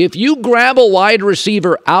 If you grab a wide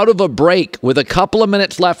receiver out of a break with a couple of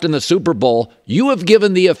minutes left in the Super Bowl, you have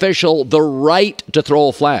given the official the right to throw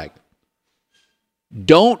a flag.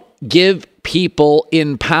 Don't give people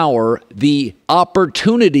in power the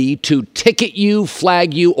opportunity to ticket you,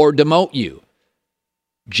 flag you, or demote you.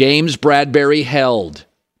 James Bradbury held.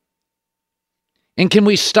 And can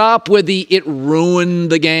we stop with the it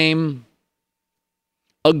ruined the game?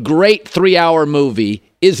 A great 3-hour movie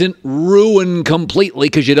isn't ruined completely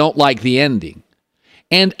because you don't like the ending.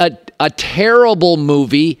 And a terrible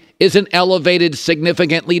movie isn't elevated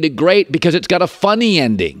significantly to great because it's got a funny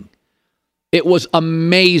ending. It was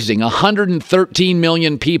amazing. 113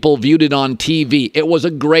 million people viewed it on TV. It was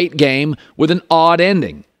a great game with an odd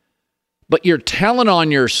ending. But you're telling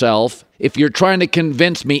on yourself if you're trying to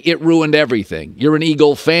convince me it ruined everything. You're an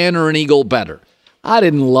Eagle fan or an Eagle bettor. I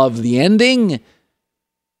didn't love the ending,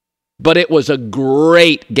 but it was a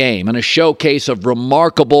great game and a showcase of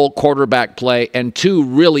remarkable quarterback play and 2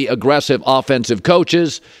 really aggressive offensive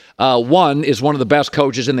coaches. One is one of the best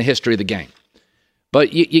coaches in the history of the game.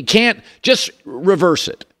 But you can't just reverse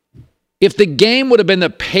it. If the game would have been the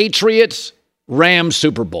Patriots-Rams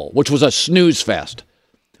Super Bowl, which was a snooze fest,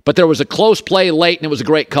 but there was a close play late and it was a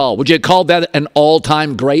great call, would you have called that an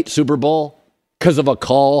all-time great Super Bowl because of a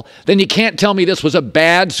call? Then you can't tell me this was a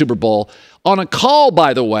bad Super Bowl On a call,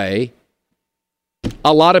 by the way,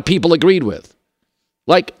 a lot of people agreed with.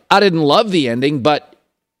 Like, I didn't love the ending, but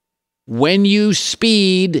when you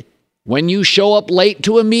speed, when you show up late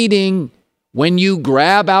to a meeting, when you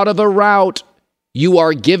grab out of a route, you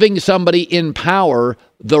are giving somebody in power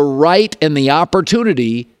the right and the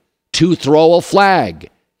opportunity to throw a flag.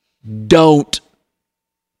 Don't.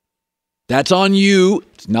 That's on you.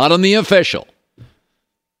 It's not on the official.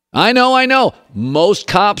 I know. Most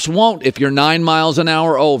cops won't if you're 9 miles an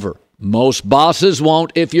hour over. Most bosses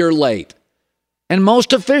won't if you're late. And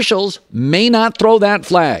most officials may not throw that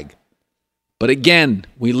flag. But again,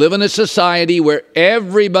 we live in a society where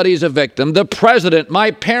everybody's a victim. The president,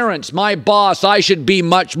 my parents, my boss, I should be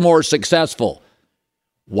much more successful.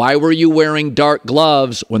 Why were you wearing dark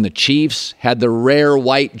gloves when the Chiefs had the rare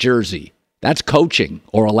white jersey? That's coaching,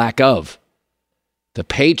 or a lack of. The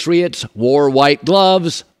Patriots wore white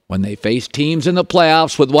gloves when they faced teams in the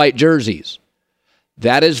playoffs with white jerseys.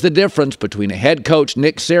 That is the difference between a head coach,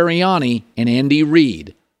 Nick Sirianni, and Andy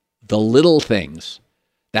Reid. The little things.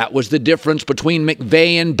 That was the difference between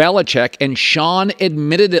McVay and Belichick, and Sean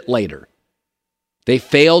admitted it later. They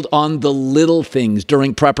failed on the little things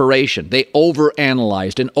during preparation. They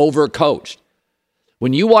overanalyzed and overcoached.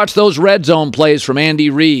 When you watch those red zone plays from Andy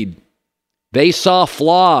Reid, they saw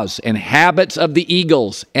flaws and habits of the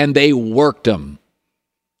Eagles, and they worked them.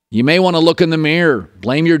 You may want to look in the mirror.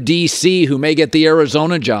 Blame your DC who may get the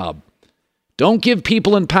Arizona job. Don't give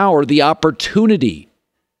people in power the opportunity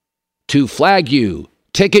to flag you,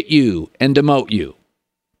 ticket you, and demote you.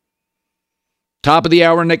 Top of the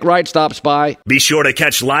hour, Nick Wright stops by. Be sure to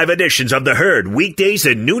catch live editions of The Herd weekdays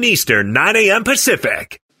at noon Eastern, 9 a.m.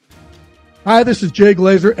 Pacific. Hi, this is Jay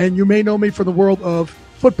Glazer, and you may know me from the world of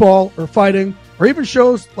football or fighting or even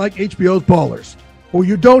shows like HBO's Ballers. What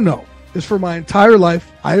you don't know is for my entire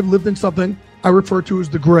life, I have lived in something I refer to as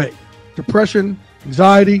the gray. Depression,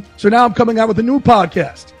 anxiety. So now I'm coming out with a new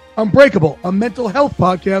podcast, Unbreakable, a mental health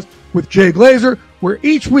podcast with Jay Glazer, where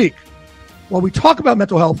each week, while we talk about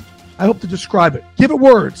mental health, I hope to describe it. Give it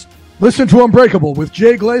words. Listen to Unbreakable with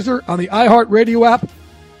Jay Glazer on the iHeartRadio app,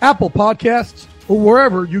 Apple Podcasts, or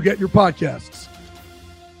wherever you get your podcasts.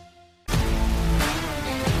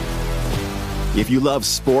 If you love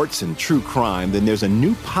sports and true crime, then there's a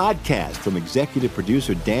new podcast from executive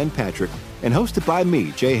producer Dan Patrick and hosted by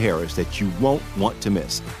me, Jay Harris, that you won't want to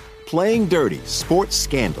miss. Playing Dirty: Sports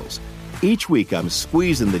Scandals. Each week, I'm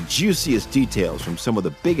squeezing the juiciest details from some of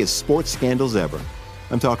the biggest sports scandals ever.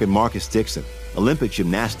 I'm talking Marcus Dixon, Olympic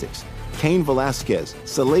gymnastics, Cain Velasquez,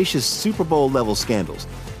 salacious Super Bowl-level scandals.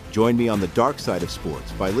 Join me on the dark side of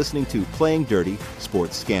sports by listening to Playing Dirty: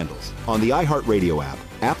 Sports Scandals on the iHeartRadio app,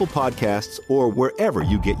 Apple Podcasts, or wherever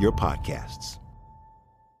you get your podcasts.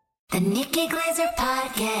 The Nikki Glazer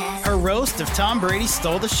Podcast. Her roast of Tom Brady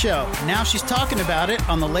stole the show. Now she's talking about it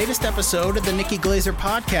on the latest episode of the Nikki Glazer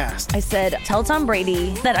Podcast. I said, tell Tom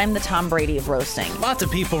Brady that I'm the Tom Brady of roasting. Lots of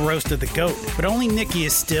people roasted the GOAT, but only Nikki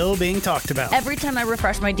is still being talked about. Every time I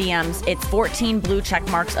refresh my DMs, it's 14 blue check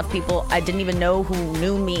marks of people I didn't even know who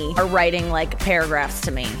knew me are writing like paragraphs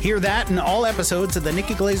to me. Hear that in all episodes of the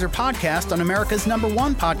Nikki Glazer Podcast on America's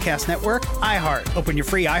 #1 podcast network, iHeart. Open your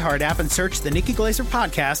free iHeart app and search the Nikki Glazer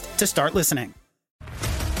Podcast to start listening.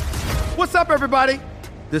 What's up, everybody?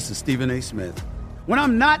 This is Stephen A. Smith. When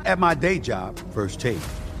I'm not at my day job, First Take,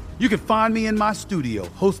 you can find me in my studio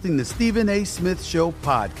hosting the Stephen A. Smith Show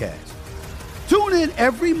podcast. Tune in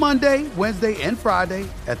every Monday, Wednesday, and Friday,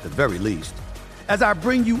 at the very least, as I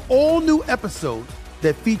bring you all new episodes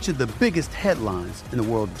that feature the biggest headlines in the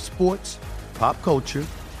world of sports, pop culture,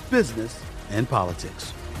 business, and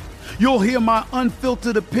politics. You'll hear my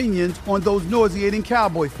unfiltered opinions on those nauseating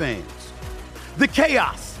Cowboy fans, the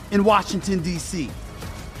chaos in Washington, D.C.,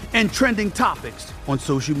 and trending topics on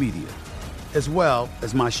social media, as well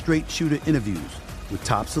as my straight shooter interviews with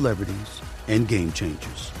top celebrities and game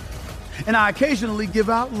changers. And I occasionally give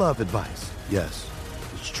out love advice. Yes,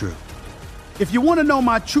 it's true. If you want to know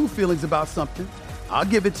my true feelings about something, I'll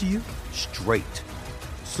give it to you straight.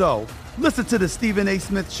 So listen to the Stephen A.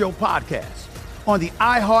 Smith Show podcast on the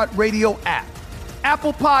iHeartRadio app,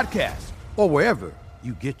 Apple Podcasts, or wherever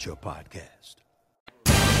you get your podcast.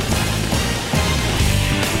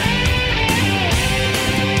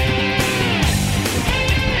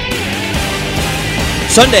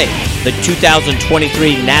 Sunday, the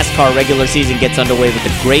 2023 NASCAR regular season gets underway with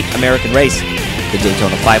the Great American Race, the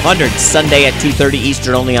Daytona 500, Sunday at 2:30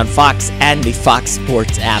 Eastern, only on Fox and the Fox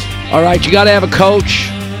Sports app. All right, you got to have a coach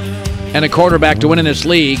and a quarterback to win in this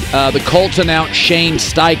league. The Colts announced Shane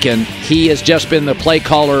Steichen. He has just been the play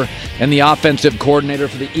caller and the offensive coordinator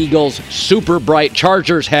for the Eagles. Super bright.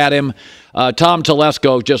 Chargers had him. Tom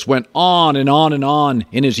Telesco just went on and on and on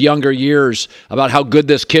in his younger years about how good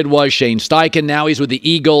this kid was. Shane Steichen, now he's with the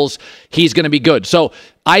Eagles. He's going to be good. So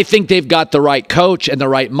I think they've got the right coach and the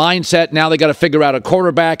right mindset. Now they got to figure out a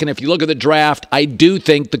quarterback. And if you look at the draft, I do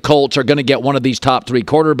think the Colts are going to get one of these top 3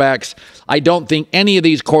 quarterbacks. I don't think any of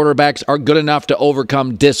these quarterbacks are good enough to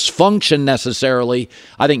overcome dysfunction necessarily.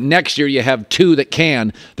 I think next year you have 2 that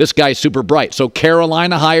can. This guy's super bright. So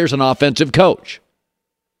Carolina hires an offensive coach.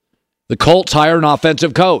 The Colts hire an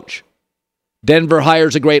offensive coach. Denver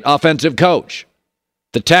hires a great offensive coach.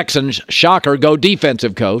 The Texans, shocker, go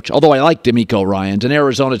defensive coach, although I like D'Amico Ryans, and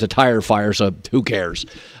Arizona's a tire fire, so who cares?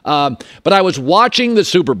 But I was watching the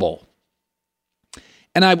Super Bowl,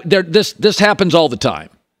 and this happens all the time.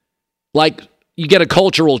 Like, you get a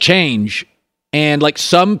cultural change, and like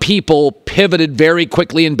some people pivoted very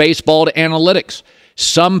quickly in baseball to analytics.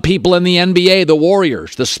 Some people in the NBA, the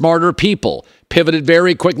Warriors, the smarter people, pivoted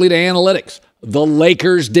very quickly to analytics. The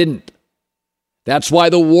Lakers didn't. That's why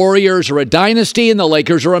the Warriors are a dynasty and the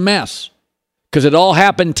Lakers are a mess. Because it all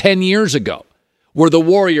happened 10 years ago, where the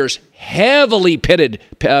Warriors heavily pivoted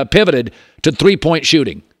to three-point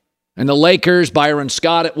shooting. And the Lakers, Byron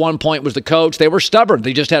Scott at one point was the coach. They were stubborn.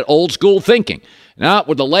 They just had old school thinking. Now,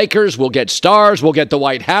 with the Lakers, we'll get stars, we'll get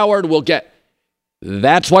Dwight Howard,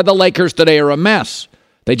 That's why the Lakers today are a mess.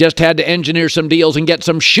 They just had to engineer some deals and get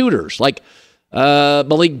some shooters like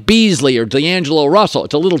Malik Beasley or D'Angelo Russell.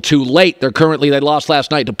 It's a little too late. They lost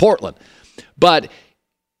last night to Portland. But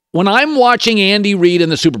when I'm watching Andy Reid in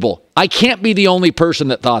the Super Bowl, I can't be the only person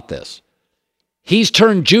that thought this. He's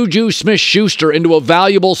turned Juju Smith-Schuster into a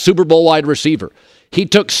valuable Super Bowl wide receiver. He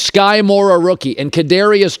took Sky Moore, a rookie, and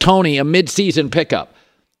Kadarius Toney, a midseason pickup.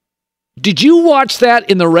 Did you watch that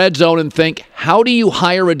in the red zone and think, how do you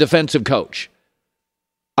hire a defensive coach?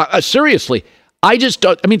 Seriously,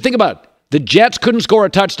 think about it. The Jets couldn't score a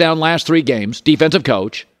touchdown last 3 games, defensive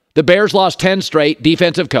coach. The Bears lost 10 straight,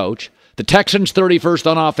 defensive coach. The Texans 31st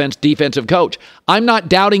on offense, defensive coach. I'm not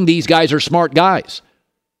doubting these guys are smart guys.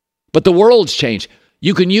 But the world's changed.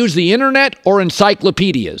 You can use the internet or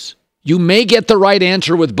encyclopedias. You may get the right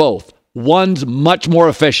answer with both. One's much more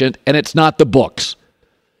efficient, and it's not the books.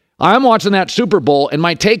 I'm watching that Super Bowl, and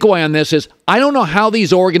my takeaway on this is I don't know how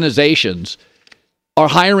these organizations are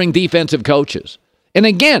hiring defensive coaches. And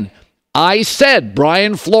again, I said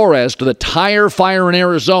Brian Flores to the tire fire in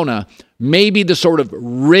Arizona may be the sort of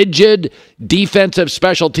rigid defensive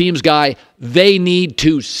special teams guy they need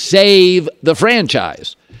to save the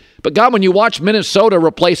franchise. But God, when you watch Minnesota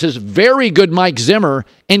replaces very good Mike Zimmer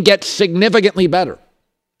and get significantly better,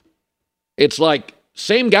 it's like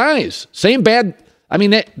same guys, same bad. I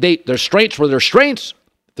mean, their strengths were their strengths,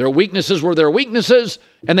 their weaknesses were their weaknesses,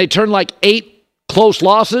 and they turned like 8 close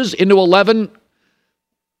losses into 11-0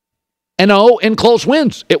 in close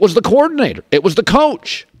wins. It was the coordinator. It was the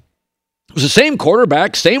coach. It was the same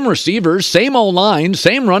quarterback, same receivers, same O-line,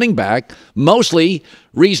 same running back, mostly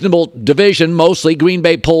reasonable division, mostly Green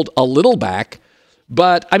Bay pulled a little back.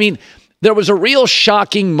 But, there was a real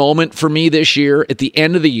shocking moment for me this year at the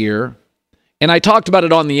end of the year, and I talked about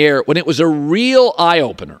it on the air, when it was a real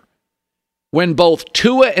eye-opener, when both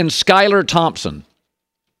Tua and Skylar Thompson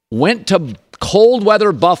went to cold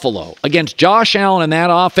weather Buffalo against Josh Allen and that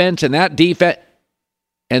offense and that defense,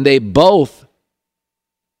 and they both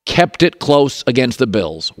kept it close against the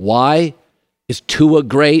Bills. Why? Is Tua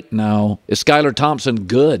great? No. Is Skylar Thompson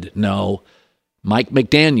good? No. Mike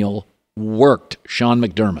McDaniel worked Sean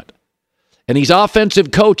McDermott. And these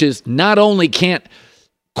offensive coaches not only can't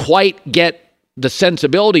quite get the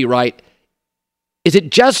sensibility right, is it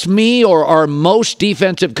just me or are most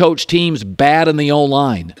defensive coach teams bad in the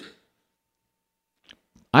O-line?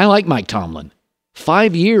 I like Mike Tomlin.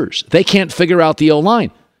 5 years. They can't figure out the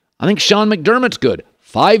O-line. I think Sean McDermott's good.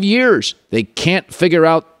 5 years. They can't figure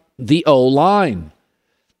out the O-line.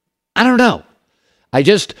 I don't know.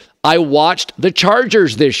 I watched the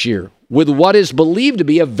Chargers this year with what is believed to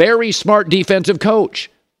be a very smart defensive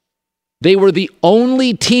coach. They were the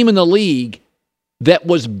only team in the league that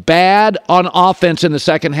was bad on offense in the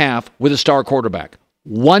second half with a star quarterback.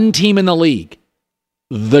 One team in the league,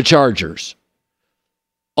 the Chargers.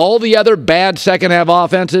 All the other bad second-half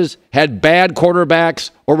offenses had bad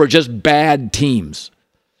quarterbacks or were just bad teams.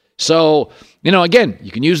 So, again,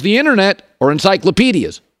 you can use the internet or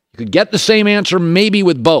encyclopedias. You could get the same answer maybe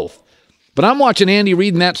with both. But I'm watching Andy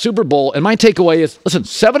Reid in that Super Bowl, and my takeaway is, listen,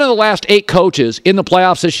 7 of the last 8 coaches in the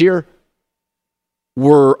playoffs this year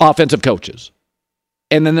were offensive coaches.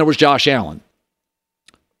 And then there was Josh Allen,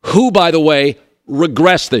 who, by the way,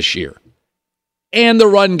 regressed this year. And the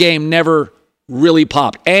run game never really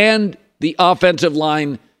popped. And the offensive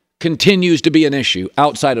line continues to be an issue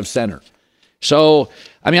outside of center. So,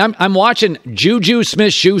 I mean, I'm watching Juju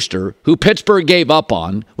Smith-Schuster, who Pittsburgh gave up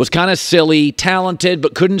on, was kind of silly, talented,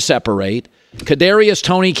 but couldn't separate. Kadarius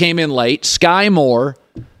Toney came in late. Sky Moore.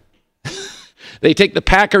 They take the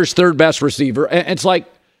Packers' third best receiver. And it's like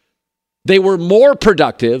they were more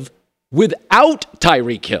productive without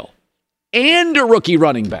Tyreek Hill and a rookie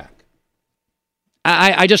running back.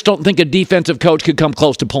 I just don't think a defensive coach could come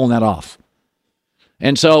close to pulling that off.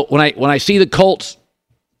 And so when I see the Colts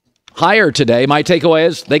hire today, my takeaway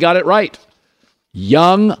is they got it right.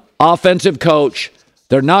 Young offensive coach.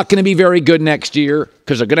 They're not going to be very good next year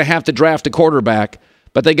because they're going to have to draft a quarterback.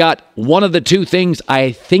 But they got one of the two things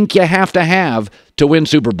I think you have to win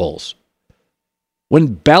Super Bowls.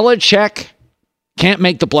 When Belichick can't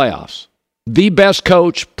make the playoffs, the best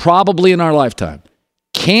coach probably in our lifetime,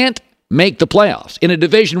 can't make the playoffs in a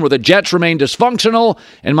division where the Jets remain dysfunctional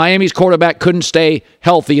and Miami's quarterback couldn't stay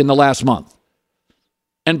healthy in the last month.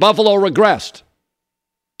 And Buffalo regressed,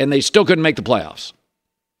 and they still couldn't make the playoffs.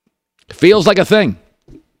 Feels like a thing.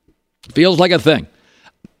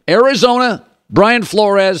 Arizona, Brian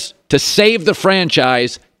Flores, to save the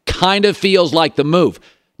franchise, kind of feels like the move.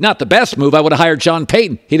 Not the best move. I would have hired Sean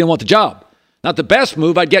Payton. He didn't want the job. Not the best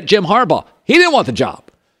move. I'd get Jim Harbaugh. He didn't want the job.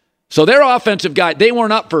 So their offensive guy, they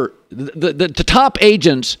weren't up for... The top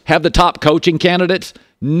agents have the top coaching candidates.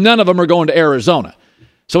 None of them are going to Arizona.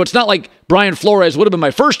 So it's not like Brian Flores would have been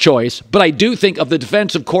my first choice, but I do think of the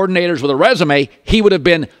defensive coordinators with a resume, he would have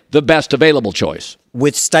been the best available choice.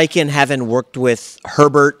 With Steichen having worked with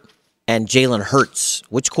Herbert and Jalen Hurts,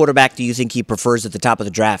 which quarterback do you think he prefers at the top of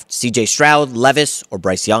the draft? C.J. Stroud, Levis, or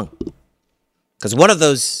Bryce Young? Because one of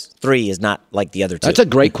those three is not like the other two. That's a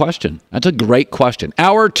great question.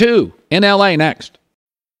 Hour 2 in L.A. next.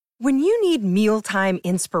 When you need mealtime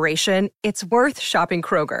inspiration, it's worth shopping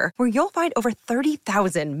Kroger, where you'll find over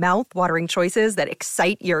 30,000 mouth-watering choices that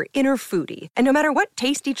excite your inner foodie. And no matter what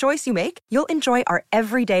tasty choice you make, you'll enjoy our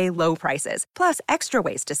everyday low prices, plus extra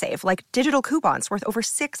ways to save, like digital coupons worth over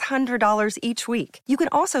 $600 each week. You can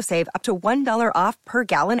also save up to $1 off per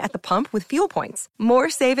gallon at the pump with fuel points.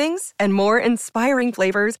 More savings and more inspiring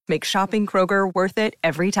flavors make shopping Kroger worth it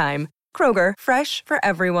every time. Kroger, fresh for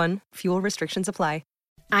everyone. Fuel restrictions apply.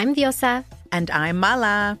 I'm Diosa. And I'm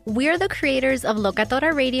Mala. We're the creators of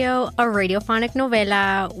Locatora Radio, a radiophonic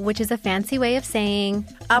novela, which is a fancy way of saying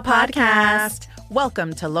a podcast.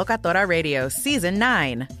 Welcome to Locatora Radio Season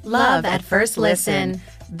 9. Love at First Listen.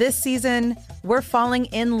 This season, we're falling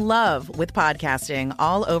in love with podcasting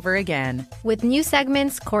all over again. With new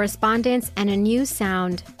segments, correspondence, and a new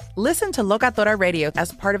sound. Listen to Locatora Radio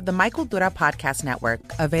as part of the Michael Dura Podcast Network.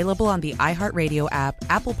 Available on the iHeartRadio app,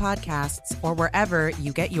 Apple Podcasts, or wherever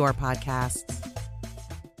you get your podcasts.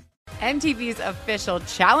 MTV's official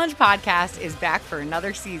Challenge podcast is back for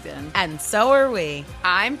another season. And so are we.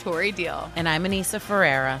 I'm Tori Deal. And I'm Anissa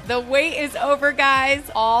Ferreira. The wait is over, guys.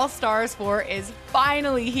 All Stars 4 is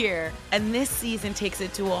finally here. And this season takes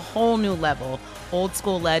it to a whole new level. Old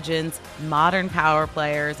school legends, modern power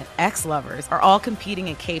players, and ex-lovers are all competing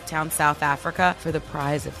in Cape Town, South Africa for the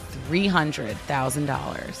prize of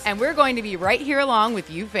 $300,000. And we're going to be right here along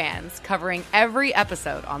with you fans, covering every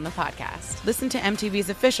episode on the podcast. Listen to MTV's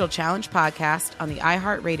official Challenge podcast on the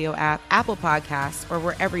iHeartRadio app, Apple Podcasts, or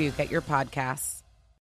wherever you get your podcasts.